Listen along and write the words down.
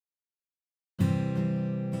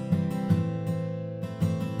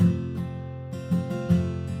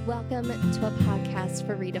Welcome to a podcast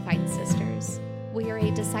for Redefined Sisters. We are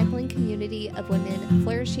a discipling community of women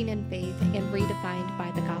flourishing in faith and redefined by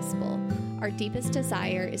the gospel. Our deepest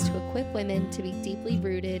desire is to equip women to be deeply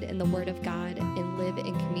rooted in the Word of God and live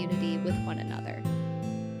in community with one another.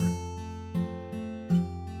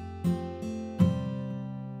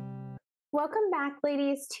 Welcome back,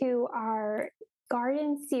 ladies, to our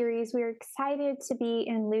garden series. We're excited to be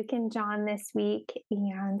in Luke and John this week,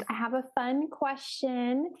 and I have a fun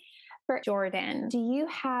question for Jordan. Do you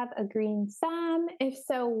have a green thumb? If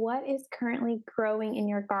so, what is currently growing in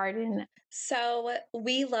your garden? So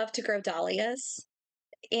we love to grow dahlias,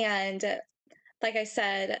 and like I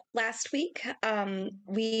said last week,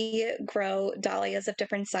 we grow dahlias of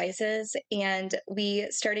different sizes, and we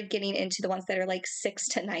started getting into the ones that are like 6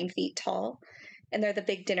 to 9 feet tall. And they're the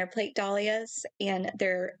big dinner plate dahlias, and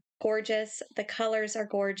they're gorgeous. The colors are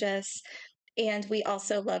gorgeous. And we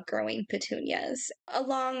also love growing petunias.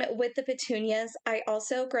 Along with the petunias, I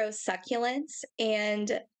also grow succulents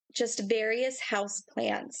and just various house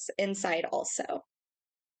plants inside also.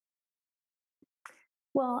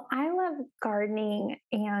 Well, I love gardening,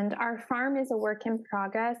 and our farm is a work in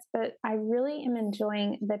progress, but I really am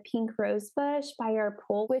enjoying the pink rose bush by our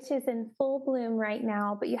pool, which is in full bloom right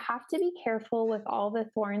now, but you have to be careful with all the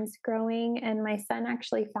thorns growing. And my son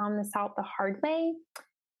actually found this out the hard way.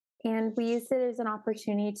 And we used it as an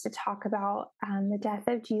opportunity to talk about the death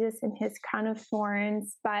of Jesus and his crown of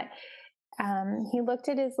thorns. But he looked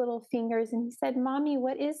at his little fingers and he said, "Mommy,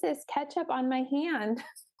 what is this ketchup on my hand?"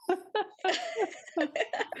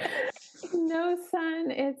 No,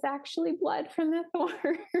 son, it's actually blood from the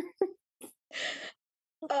thorn.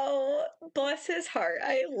 Oh, bless his heart.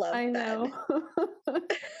 I love I that. know.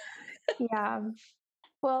 Yeah.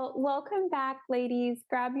 Well, welcome back, ladies.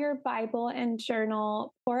 Grab your Bible and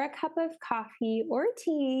journal, pour a cup of coffee or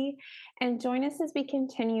tea, and join us as we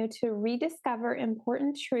continue to rediscover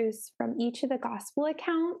important truths from each of the gospel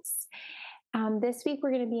accounts. This week,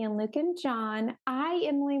 we're going to be in Luke and John. I,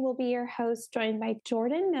 Emily, will be your host, joined by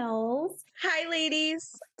Jordan Mills. Hi,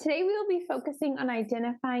 ladies. Today, we will be focusing on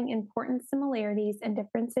identifying important similarities and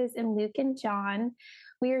differences in Luke and John.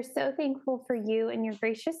 We are so thankful for you and your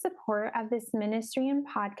gracious support of this ministry and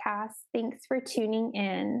podcast. Thanks for tuning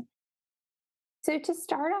in. So to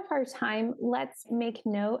start off our time, let's make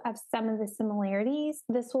note of some of the similarities.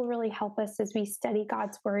 This will really help us as we study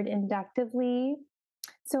God's word inductively.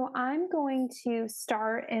 So I'm going to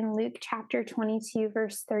start in Luke chapter 22,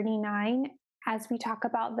 verse 39, as we talk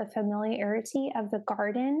about the familiarity of the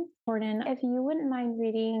garden. Jordan, if you wouldn't mind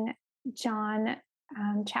reading John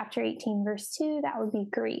chapter 18, verse 2, that would be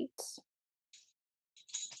great.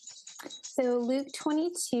 So Luke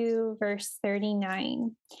 22, verse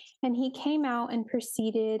 39, and he came out and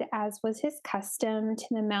proceeded, as was his custom, to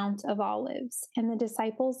the Mount of Olives, and the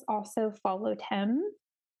disciples also followed him.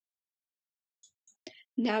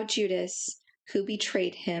 Now Judas, who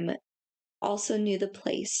betrayed him, also knew the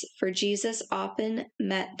place, for Jesus often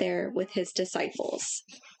met there with his disciples.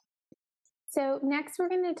 So next we're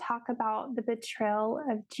going to talk about the betrayal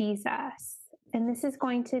of Jesus. And this is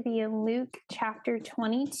going to be in Luke chapter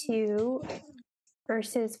 22,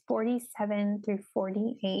 verses 47 through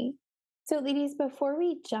 48. So ladies, before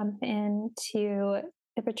we jump into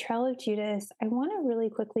the betrayal of Judas, I want to really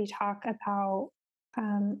quickly talk about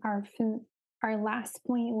our last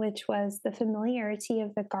point, which was the familiarity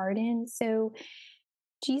of the garden. So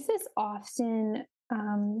Jesus often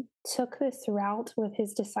took this route with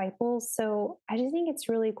his disciples. So I just think it's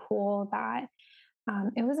really cool that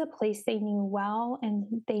it was a place they knew well, and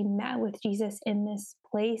they met with Jesus in this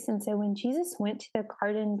place. And so when Jesus went to the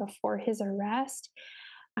garden before his arrest,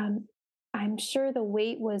 I'm sure the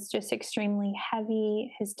weight was just extremely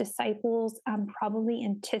heavy. His disciples probably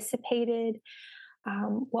anticipated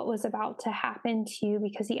what was about to happen to you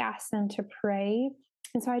because he asked them to pray.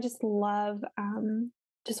 And so I just love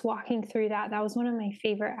just walking through that. That was one of my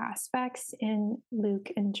favorite aspects in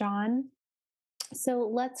Luke and John. So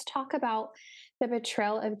let's talk about the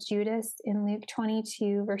betrayal of Judas in Luke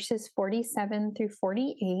 22, verses 47 through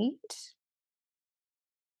 48.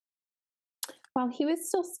 While he was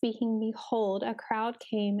still speaking, behold, a crowd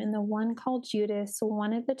came, and the one called Judas,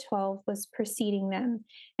 one of the 12, was preceding them.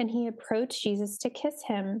 And he approached Jesus to kiss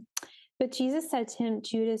him. But Jesus said to him,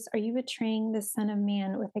 "Judas, are you betraying the Son of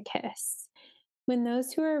Man with a kiss?" When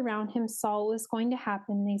those who were around him saw what was going to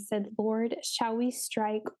happen, they said, "Lord, shall we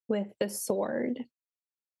strike with the sword?"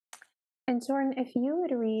 And Jordan, if you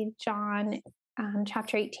would read John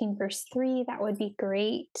chapter 18, verse 3, that would be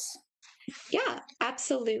great. Yeah,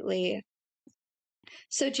 absolutely.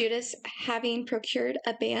 So Judas, having procured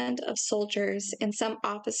a band of soldiers and some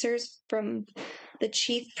officers from the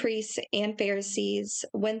chief priests and Pharisees,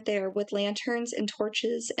 went there with lanterns and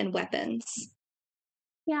torches and weapons.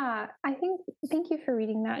 Yeah, thank you for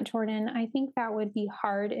reading that, Jordan. I think that would be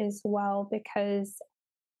hard as well because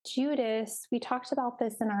Judas, we talked about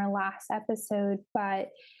this in our last episode, but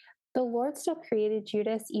the Lord still created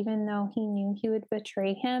Judas even though he knew he would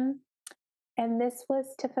betray him. And this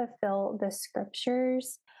was to fulfill the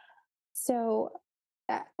scriptures. So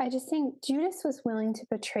I just think Judas was willing to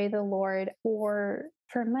betray the Lord for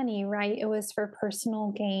money, right? It was for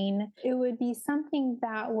personal gain. It would be something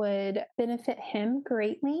that would benefit him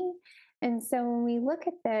greatly. And so when we look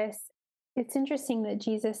at this, it's interesting that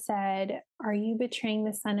Jesus said, "Are you betraying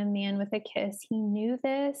the Son of Man with a kiss?" He knew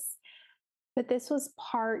this, but this was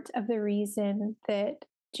part of the reason that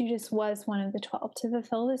Judas was one of the 12 to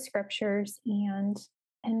fulfill the scriptures. And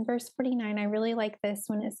in verse 49, I really like this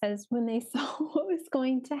when it says, when they saw what was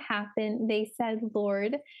going to happen, they said,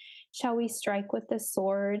 "Lord, shall we strike with the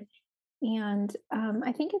sword?" And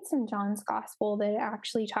I think it's in John's gospel that it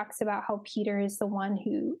actually talks about how Peter is the one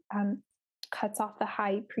who cuts off the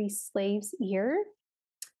high priest's slave's ear.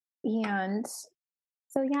 And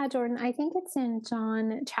so, yeah, Jordan, I think it's in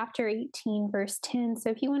John chapter 18, verse 10. So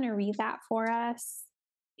if you want to read that for us.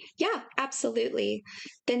 Yeah, absolutely.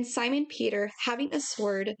 Then Simon Peter, having a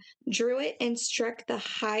sword, drew it and struck the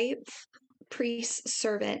high priest's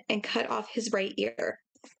servant and cut off his right ear.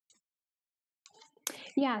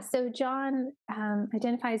 Yeah, so John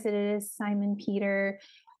identifies it as Simon Peter.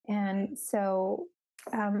 And so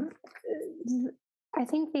I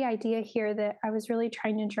think the idea here that I was really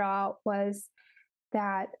trying to draw out was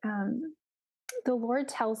that the Lord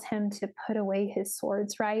tells him to put away his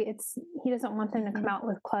swords, right? He doesn't want them to come out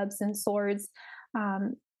with clubs and swords.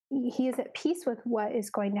 He is at peace with what is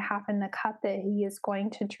going to happen, the cup that he is going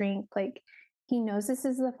to drink. Like, he knows this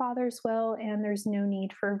is the Father's will and there's no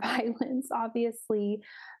need for violence, obviously,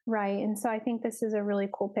 right? And so I think this is a really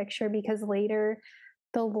cool picture because later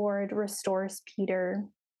the Lord restores Peter.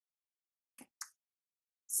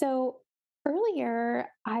 So earlier,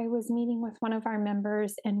 I was meeting with one of our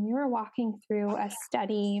members and we were walking through a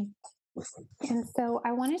study. And so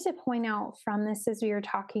I wanted to point out from this as we were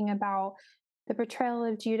talking about the betrayal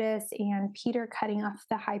of Judas and Peter cutting off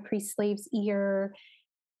the high priest slave's ear.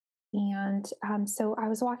 And so I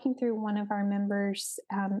was walking through one of our members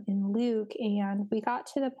in Luke, and we got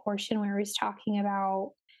to the portion where he was talking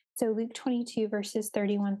about, so Luke 22, verses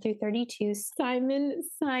 31 through 32, "Simon,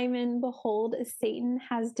 Simon, behold, Satan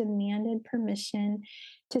has demanded permission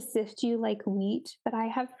to sift you like wheat, but I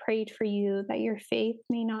have prayed for you that your faith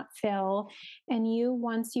may not fail, and you,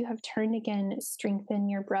 once you have turned again, strengthen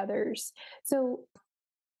your brothers." So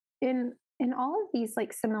in all of these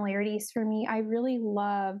like similarities for me, I really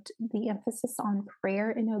loved the emphasis on prayer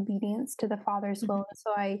and obedience to the Father's will.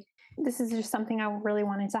 So this is just something I really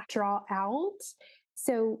wanted to draw out.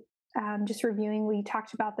 So just reviewing, we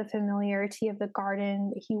talked about the familiarity of the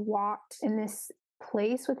garden. He walked in this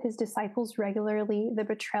place with his disciples regularly, the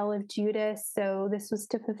betrayal of Judas. So this was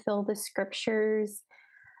to fulfill the scriptures.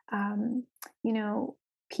 You know,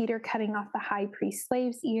 Peter cutting off the high priest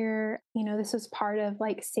slave's ear. This was part of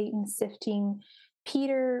like Satan sifting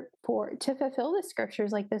Peter to fulfill the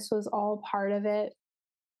scriptures. Like, this was all part of it.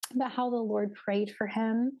 But how the Lord prayed for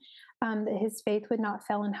him, that his faith would not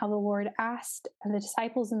fail, and how the Lord asked the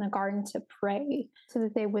disciples in the garden to pray so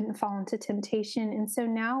that they wouldn't fall into temptation. And so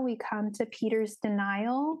now we come to Peter's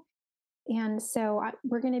denial. And so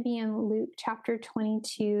we're going to be in Luke chapter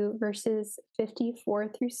 22, verses 54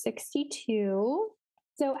 through 62.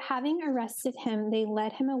 So having arrested him, they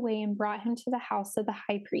led him away and brought him to the house of the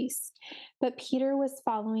high priest. But Peter was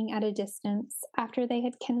following at a distance. After they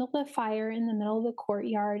had kindled a fire in the middle of the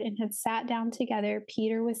courtyard and had sat down together,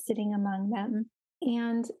 Peter was sitting among them.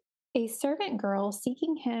 And a servant girl,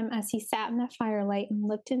 seeking him as he sat in the firelight and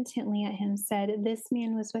looked intently at him, said, "This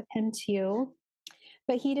man was with him too."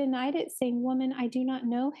 But he denied it, saying, "Woman, I do not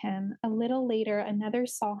know him." A little later, another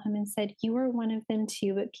saw him and said, "You are one of them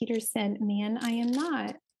too." But Peter said, "Man, I am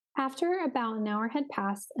not." After about an hour had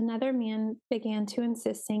passed, another man began to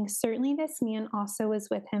insist, saying, "Certainly this man also was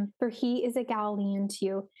with him, for he is a Galilean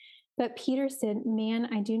too." But Peter said, "Man,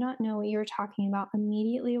 I do not know what you are talking about."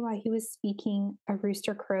 Immediately while he was speaking, a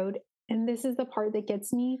rooster crowed. And this is the part that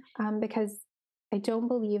gets me, because I don't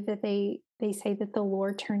believe that they say that the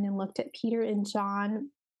Lord turned and looked at Peter and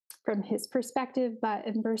John from his perspective. But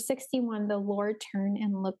in verse 61, the Lord turned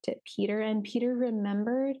and looked at Peter, and Peter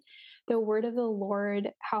remembered the word of the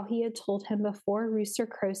Lord, how he had told him, "Before rooster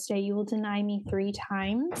crows today, you will deny me 3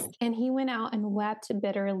 times." And he went out and wept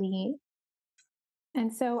bitterly.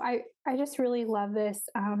 And so I just really love this.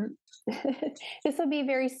 This will be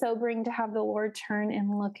very sobering to have the Lord turn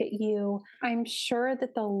and look at you. I'm sure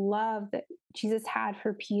that the love that Jesus had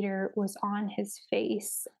for Peter was on his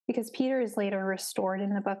face, because Peter is later restored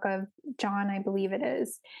in the book of John, I believe it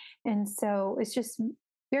is. And so it's just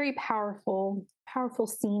very powerful, powerful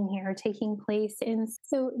scene here taking place. And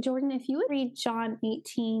so, Jordan, if you would read John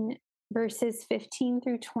 18, verses 15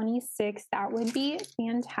 through 26, that would be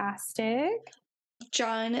fantastic.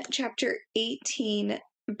 John chapter 18,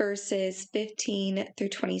 verses 15 through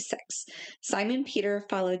 26. Simon Peter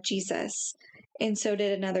followed Jesus, and so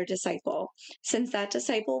did another disciple. Since that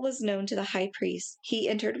disciple was known to the high priest, he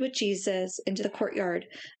entered with Jesus into the courtyard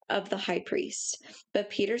of the high priest.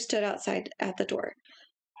 But Peter stood outside at the door.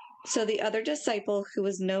 So the other disciple, who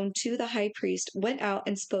was known to the high priest, went out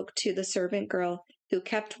and spoke to the servant girl who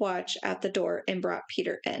kept watch at the door and brought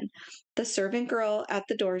Peter in. The servant girl at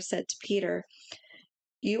the door said to Peter,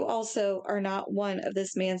 "You also are not one of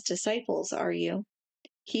this man's disciples, are you?"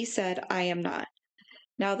 He said, "I am not."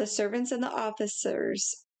 Now the servants and the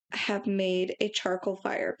officers have made a charcoal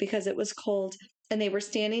fire because it was cold, and they were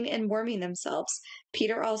standing and warming themselves.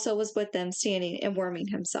 Peter also was with them, standing and warming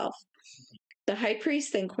himself. The high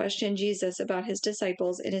priest then questioned Jesus about his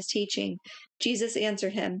disciples and his teaching. Jesus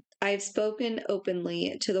answered him, "I have spoken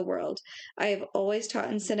openly to the world. I have always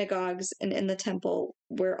taught in synagogues and in the temple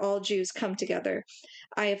where all Jews come together.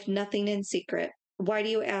 I have nothing in secret. Why do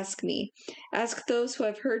you ask me? Ask those who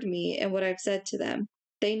have heard me and what I've said to them.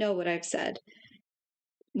 They know what I've said."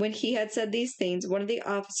 When he had said these things, one of the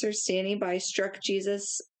officers standing by struck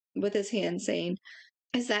Jesus with his hand, saying,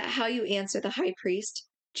 "Is that how you answer the high priest?"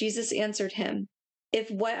 Jesus answered him, "If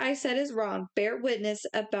what I said is wrong, bear witness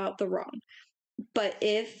about the wrong. But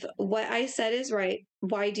if what I said is right,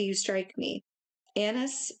 why do you strike me?"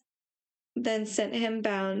 Annas then sent him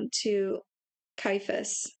bound to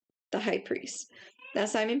Caiaphas, the high priest. Now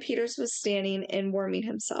Simon Peter was standing and warming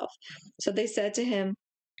himself. So they said to him,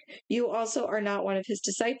 "You also are not one of his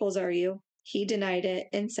disciples, are you?" He denied it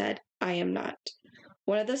and said, "I am not."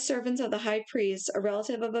 One of the servants of the high priest, a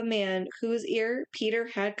relative of a man whose ear Peter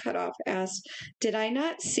had cut off, asked, "Did I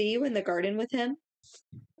not see you in the garden with him?"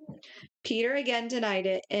 Peter again denied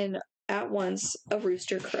it, and at once a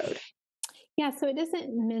rooster crowed. Yeah, so it doesn't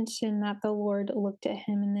mention that the Lord looked at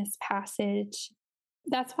him in this passage.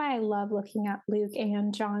 That's why I love looking at Luke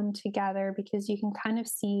and John together, because you can kind of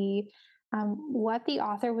see what the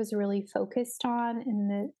author was really focused on,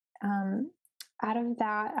 and out of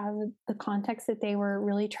the context that they were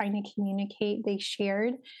really trying to communicate, they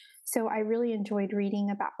shared. So I really enjoyed reading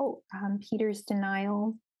about Peter's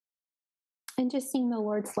denial and just seeing the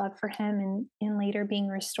Lord's love for him, and later being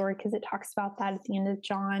restored, because it talks about that at the end of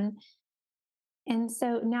John. And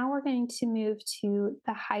so now we're going to move to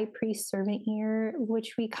the high priest servant ear,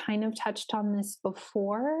 which we kind of touched on this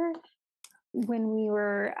before when we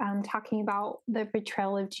were talking about the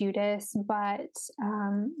betrayal of Judas. But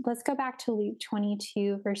let's go back to Luke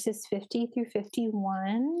 22, verses 50 through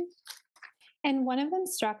 51. And one of them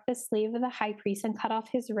struck the slave of the high priest and cut off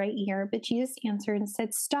his right ear. But Jesus answered and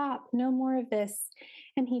said, "Stop, no more of this."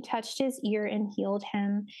 And he touched his ear and healed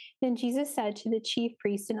him. Then Jesus said to the chief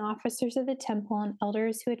priests and officers of the temple and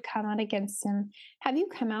elders who had come out against him, "Have you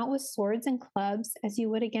come out with swords and clubs as you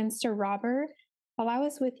would against a robber? While I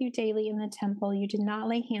was with you daily in the temple, you did not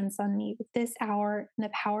lay hands on me. But this hour and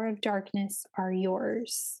the power of darkness are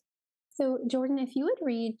yours." So, Jordan, if you would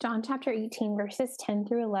read John chapter 18, verses 10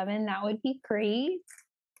 through 11, that would be great.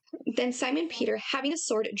 Then Simon Peter, having a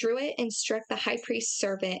sword, drew it and struck the high priest's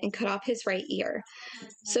servant and cut off his right ear.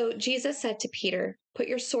 So Jesus said to Peter, "Put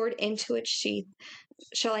your sword into its sheath.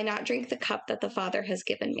 Shall I not drink the cup that the Father has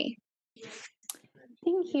given me?"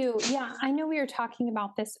 Thank you. Yeah, I know we were talking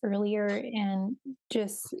about this earlier, and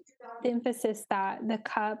just the emphasis that the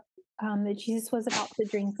cup that Jesus was about to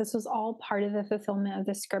drink, this was all part of the fulfillment of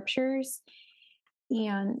the scriptures.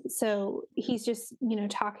 And so he's just,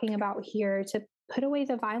 talking about here to put away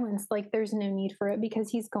the violence. Like, there's no need for it, because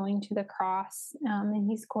he's going to the cross, and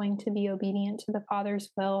he's going to be obedient to the Father's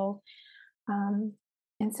will.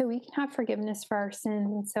 And so we can have forgiveness for our sins.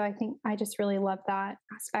 And so I think I just really love that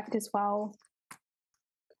aspect as well.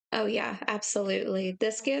 Oh, yeah, absolutely.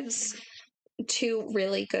 This gives two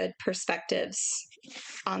really good perspectives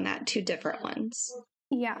on that, two different ones.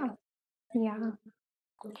 Yeah. Yeah.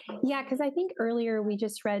 Yeah, because I think earlier we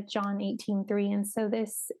just read John 18:3, and so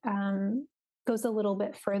this goes a little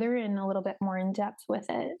bit further and a little bit more in depth with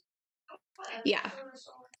it. Yeah.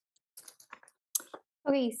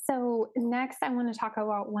 Okay, so next I want to talk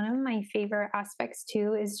about one of my favorite aspects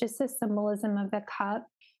too, is just the symbolism of the cup.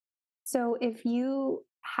 So if you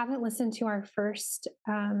haven't listened to our first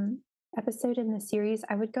episode in the series,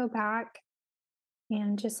 I would go back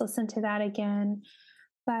and just listen to that again.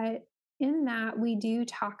 But in that, we do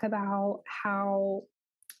talk about how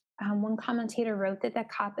one commentator wrote that the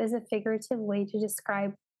cup is a figurative way to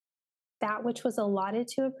describe that which was allotted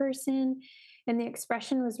to a person. And the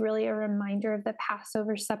expression was really a reminder of the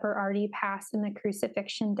Passover supper already passed and the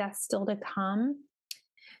crucifixion, death still to come.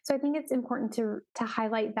 So I think it's important to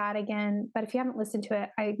highlight that again. But if you haven't listened to it,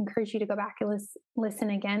 I encourage you to go back and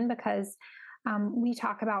listen again, because we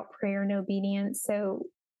talk about prayer and obedience. So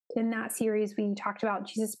in that series, we talked about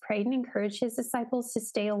Jesus prayed and encouraged his disciples to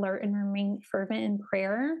stay alert and remain fervent in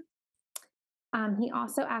prayer. He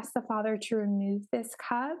also asked the Father to remove this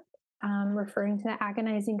cup, referring to the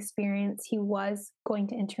agonizing experience he was going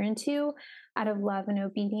to enter into out of love and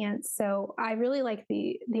obedience. So I really like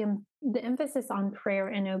the emphasis on prayer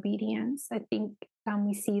and obedience. I think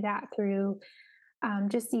we see that through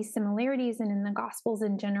just these similarities and in the Gospels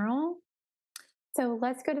in general. So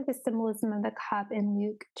let's go to the symbolism of the cup in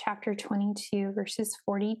Luke chapter 22, verses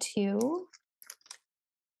 42.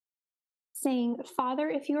 Saying, Father,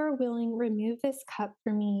 if you are willing, remove this cup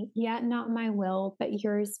from me, yet not my will, but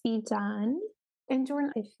yours be done. And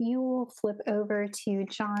Jordan, if you will flip over to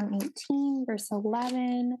John 18, verse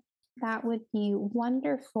 11, that would be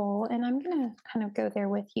wonderful. And I'm going to kind of go there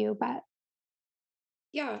with you, but.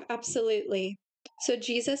 Yeah, absolutely. So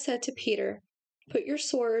Jesus said to Peter, put your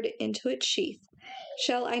sword into its sheath.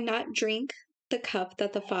 Shall I not drink the cup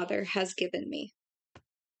that the Father has given me?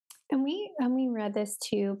 And we read this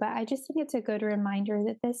too, but I just think it's a good reminder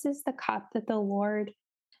that this is the cup that the Lord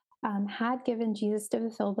had given Jesus to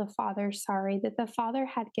fulfill that the Father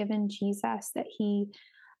had given Jesus, that he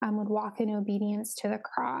would walk in obedience to the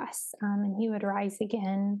cross, and he would rise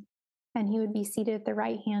again, and he would be seated at the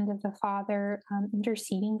right hand of the Father,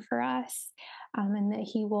 interceding for us, and that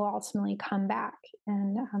he will ultimately come back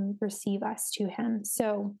and receive us to him.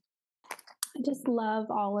 So I just love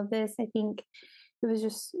all of this. I think it was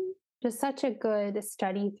just such a good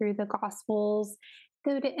study through the Gospels.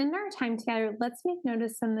 So to end our time together, let's make note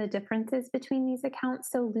of some of the differences between these accounts.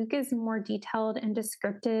 So Luke is more detailed and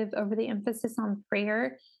descriptive over the emphasis on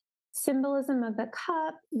prayer, symbolism of the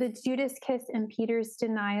cup, the Judas kiss, and Peter's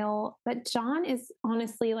denial. But John is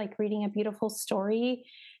honestly like reading a beautiful story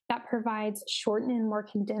that provides shortened and more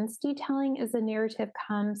condensed detailing as the narrative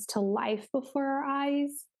comes to life before our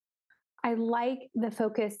eyes. I like the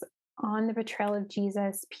focus on the betrayal of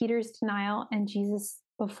Jesus, Peter's denial, and Jesus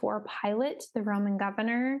before Pilate, the Roman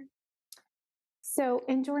governor. So,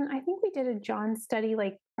 and Jordan, I think we did a John study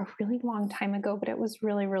like a really long time ago, but it was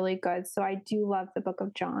really, really good. So I do love the book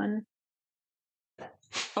of John.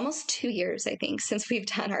 Almost 2 years, I think, since we've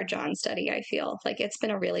done our John study. I feel like it's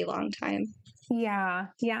been a really long time. Yeah.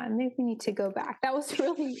 Maybe we need to go back. That was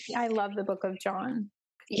I love the book of John.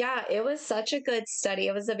 Yeah, it was such a good study.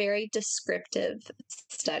 It was a very descriptive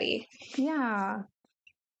study. Yeah.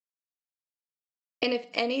 And if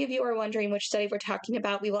any of you are wondering which study we're talking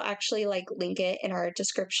about, we will actually link it in our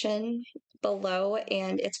description below,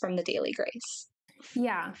 and it's from the Daily Grace.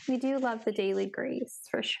 Yeah, we do love the Daily Grace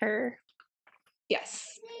for sure.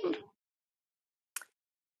 Yes.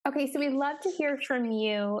 Okay, so we'd love to hear from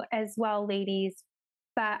you as well, ladies.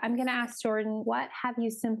 But I'm going to ask Jordan, what have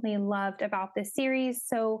you simply loved about this series?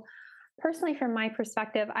 So personally, from my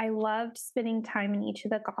perspective, I loved spending time in each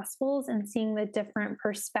of the Gospels and seeing the different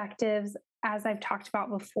perspectives, as I've talked about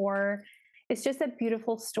before. It's just a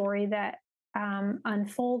beautiful story that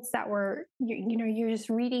unfolds, that you're just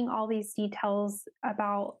reading all these details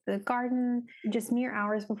about the garden just mere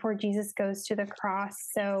hours before Jesus goes to the cross.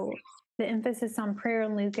 So the emphasis on prayer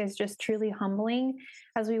in Luke is just truly humbling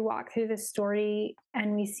as we walk through the story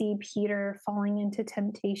and we see Peter falling into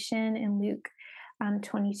temptation in Luke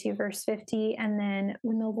 22, verse 50. And then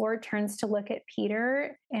when the Lord turns to look at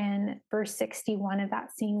Peter in verse 61 of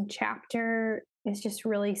that same chapter, is just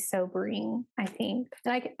really sobering, I think.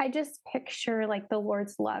 Like, I just picture the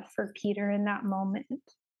Lord's love for Peter in that moment.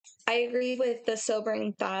 I agree with the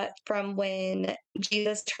sobering thought from when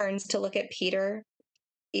Jesus turns to look at Peter,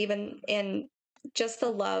 even in just the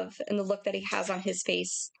love and the look that he has on his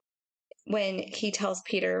face when he tells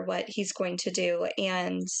Peter what he's going to do,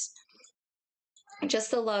 and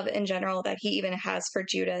just the love in general that he even has for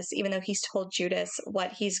Judas, even though he's told Judas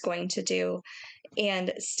what he's going to do.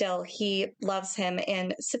 And still he loves him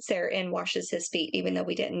and sits there and washes his feet, even though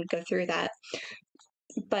we didn't go through that.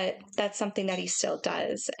 But that's something that he still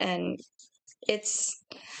does. And it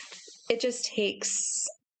just takes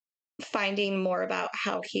finding more about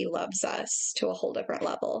how he loves us to a whole different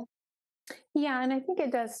level. Yeah, and I think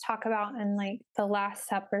it does talk about in the Last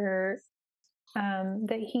Supper,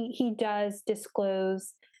 that he does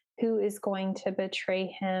disclose who is going to betray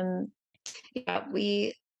him. Yeah,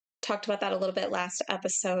 we talked about that a little bit last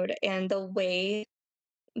episode, and that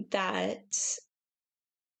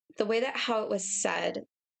the way that how it was said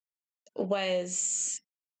was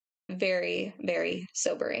very, very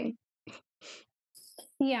sobering.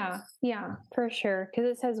 Yeah, for sure.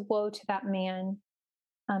 Because it says, "Woe to that man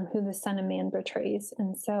who the Son of Man betrays,"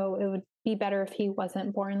 and so it would be better if he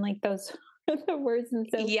wasn't born. Like those are the words, and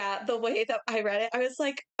so Yeah, the way that I read it, I was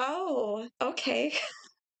like, "Oh, okay."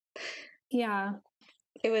 yeah,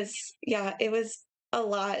 It was a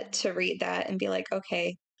lot to read that and be like,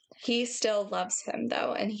 "Okay, he still loves him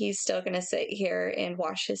though, and he's still going to sit here and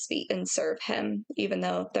wash his feet and serve him, even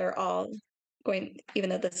though even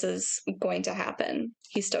though this is going to happen,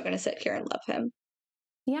 he's still going to sit here and love him."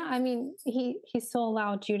 yeah. I mean, he still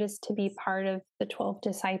allowed Judas to be part of the 12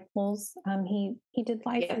 disciples. He did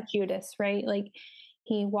life Yeah. with Judas, right? Like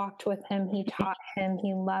he walked with him, he taught him,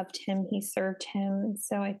 he loved him, he served him. And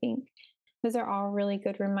so I think those are all really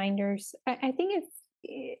good reminders. I think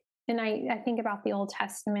and I think about the Old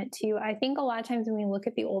Testament too. I think a lot of times when we look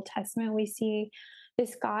at the Old Testament, we see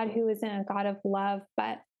this God who isn't a God of love,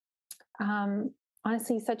 but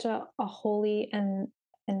honestly, such a holy and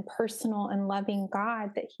personal and loving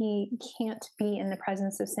God that he can't be in the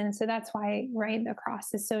presence of sin. So that's why, right, the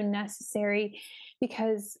cross is so necessary,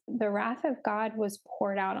 because the wrath of God was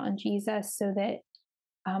poured out on Jesus so that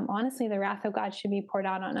honestly, the wrath of God should be poured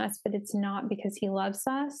out on us, but it's not, because he loves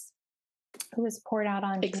us. It was poured out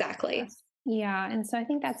on Exactly. Jesus. Yeah. And so I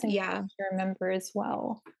think that's important to remember as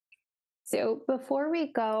well. So before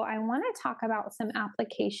we go, I want to talk about some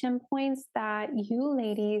application points that you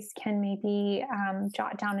ladies can maybe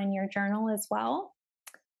jot down in your journal as well.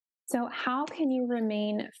 So, how can you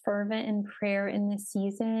remain fervent in prayer in this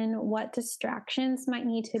season? What distractions might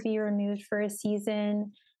need to be removed for a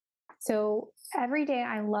season? So, every day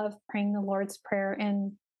I love praying the Lord's Prayer.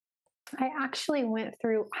 And I actually went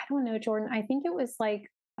through, I don't know, Jordan, I think it was like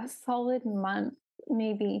a solid month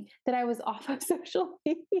maybe that I was off of social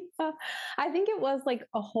media. I think it was like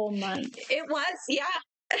a whole month. It was, yeah.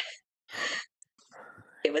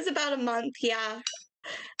 It was about a month, yeah.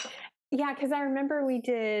 Yeah, because I remember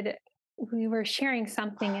we were sharing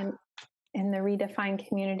something in the Redefined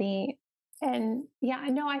community. And yeah,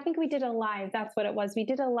 no, I think we did a live. That's what it was. We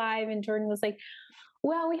did a live, and Jordan was like,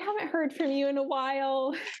 "Well, we haven't heard from you in a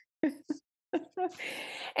while."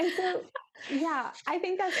 And so, yeah, I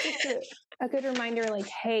think that's just a good reminder, like,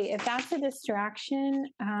 hey, if that's a distraction,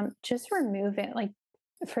 just remove it. Like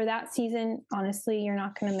for that season, honestly, you're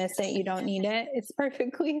not going to miss it. You don't need it. It's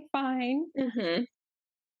perfectly fine. Mm-hmm.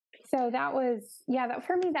 So that was, that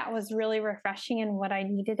for me, that was really refreshing and what I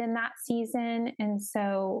needed in that season. And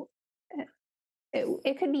so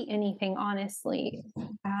it could be anything, honestly.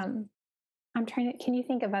 Can you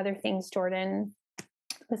think of other things, Jordan,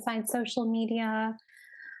 besides social media?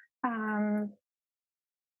 I'm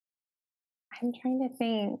trying to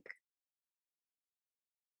think.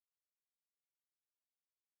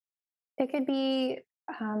 It could be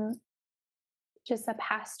just a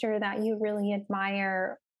pastor that you really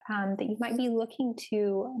admire, that you might be looking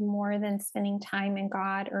to more than spending time in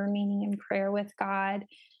God or remaining in prayer with God.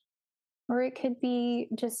 Or it could be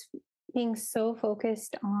just being so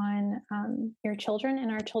focused on your children,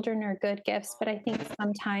 and our children are good gifts. But I think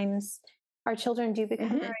sometimes our children do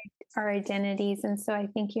become our identities. And so I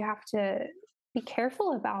think you have to be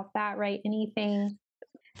careful about that, right? Anything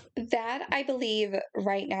That I believe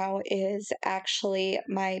right now is actually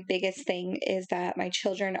my biggest thing, is that my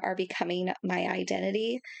children are becoming my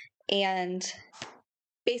identity, and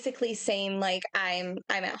basically saying like I'm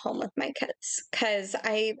at home with my kids, because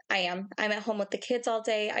I'm at home with the kids all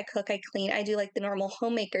day. I cook, I clean, I do like the normal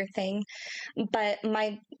homemaker thing, but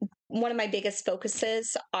one of my biggest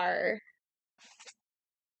focuses are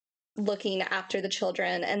looking after the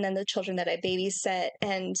children, and then the children that I babysit.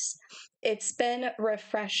 And it's been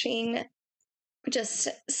refreshing just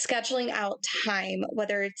scheduling out time,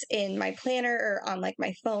 whether it's in my planner or on like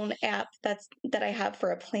my phone app that I have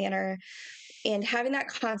for a planner, and having that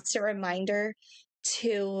constant reminder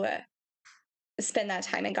to spend that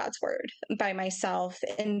time in God's word by myself,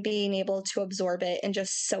 and being able to absorb it and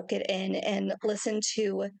just soak it in and listen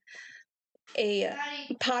to a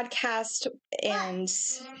podcast. And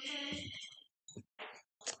it's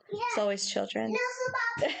always children.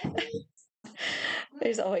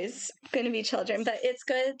 There's always going to be children, but it's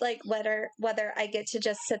good, like whether I get to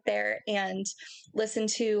just sit there and listen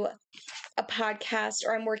to a podcast,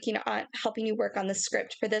 or I'm working on helping you work on the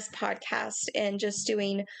script for this podcast, and just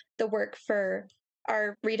doing the work for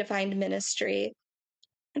our Redefined ministry.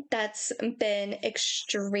 that's been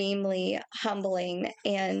extremely humbling,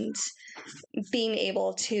 and being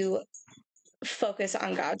able to focus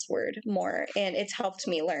on God's word more, and it's helped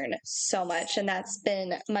me learn so much. And that's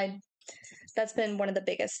been one of the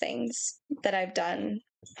biggest things that I've done,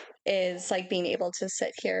 is like being able to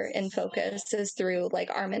sit here and focus, is through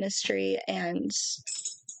like our ministry and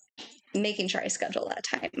making sure I schedule that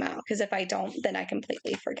time out, because if I don't, then I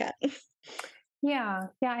completely forget. Yeah,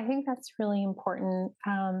 I think that's really important.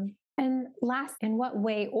 And last, in what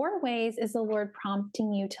way or ways is the Lord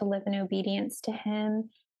prompting you to live in obedience to Him?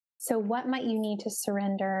 So, what might you need to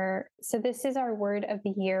surrender? So, this is our word of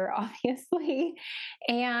the year, obviously.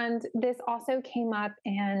 And this also came up,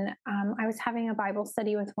 and I was having a Bible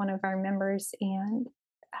study with one of our members,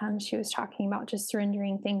 and she was talking about just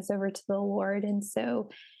surrendering things over to the Lord. And so,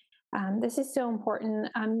 this is so important.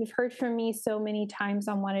 You've heard from me so many times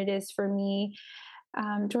on what it is for me.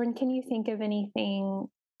 Jordan, can you think of anything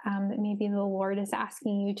that maybe the Lord is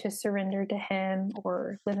asking you to surrender to Him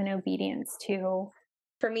or live in obedience to?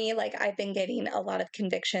 For me, like, I've been getting a lot of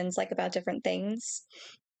convictions, like, about different things.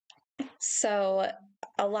 So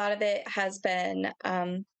a lot of it has been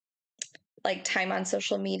like time on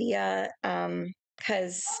social media,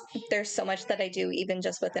 because there's so much that I do even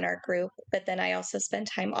just within our group, but then I also spend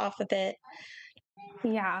time off of it.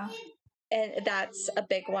 Yeah. And that's a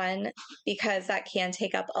big one, because that can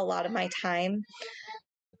take up a lot of my time.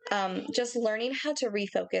 Just learning how to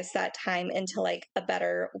refocus that time into like a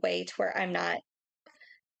better way, to where I'm not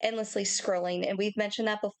endlessly scrolling. And we've mentioned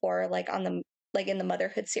that before, like in the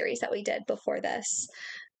motherhood series that we did before this,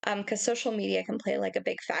 because social media can play like a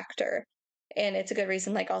big factor. And it's a good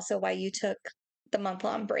reason, like, also why you took the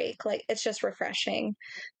month-long break. Like, it's just refreshing.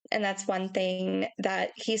 And that's one thing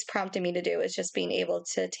that he's prompted me to do, is just being able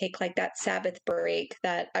to take like that Sabbath break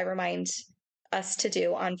that I remind us to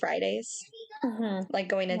do on Fridays, like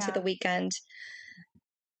going into the weekend,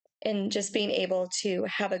 and just being able to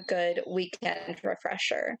have a good weekend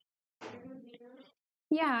refresher.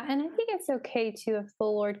 Yeah, and I think it's okay too if the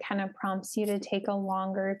Lord kind of prompts you to take a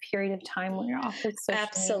longer period of time when you're off of social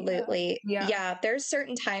Absolutely. media. Yeah, there's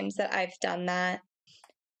certain times that I've done that.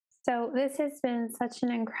 So this has been such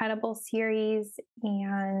an incredible series,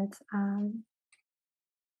 and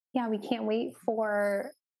we can't wait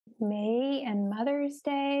for May and Mother's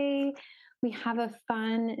Day. We have a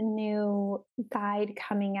fun new guide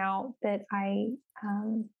coming out that I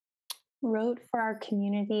wrote for our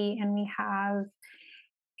community, and we have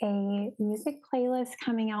a music playlist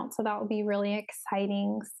coming out. So that will be really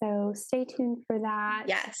exciting. So stay tuned for that.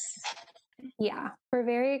 Yes. Yeah, we're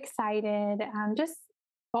very excited. Just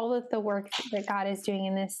all of the work that God is doing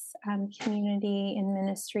in this community and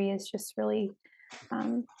ministry is just really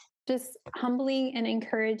just humbling and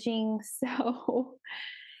encouraging. So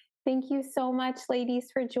thank you so much, ladies,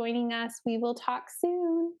 for joining us. We will talk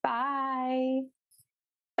soon. Bye.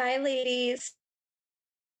 Bye, ladies.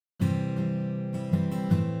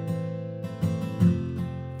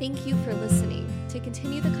 Thank you for listening. To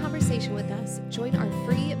continue the conversation with us, join our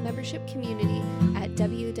free membership community at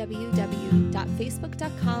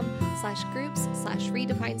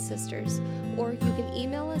www.facebook.com/groups/redefined sisters, or you can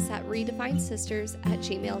email us at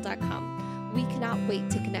redefinedsisters@gmail.com. We cannot wait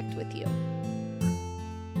to connect with you.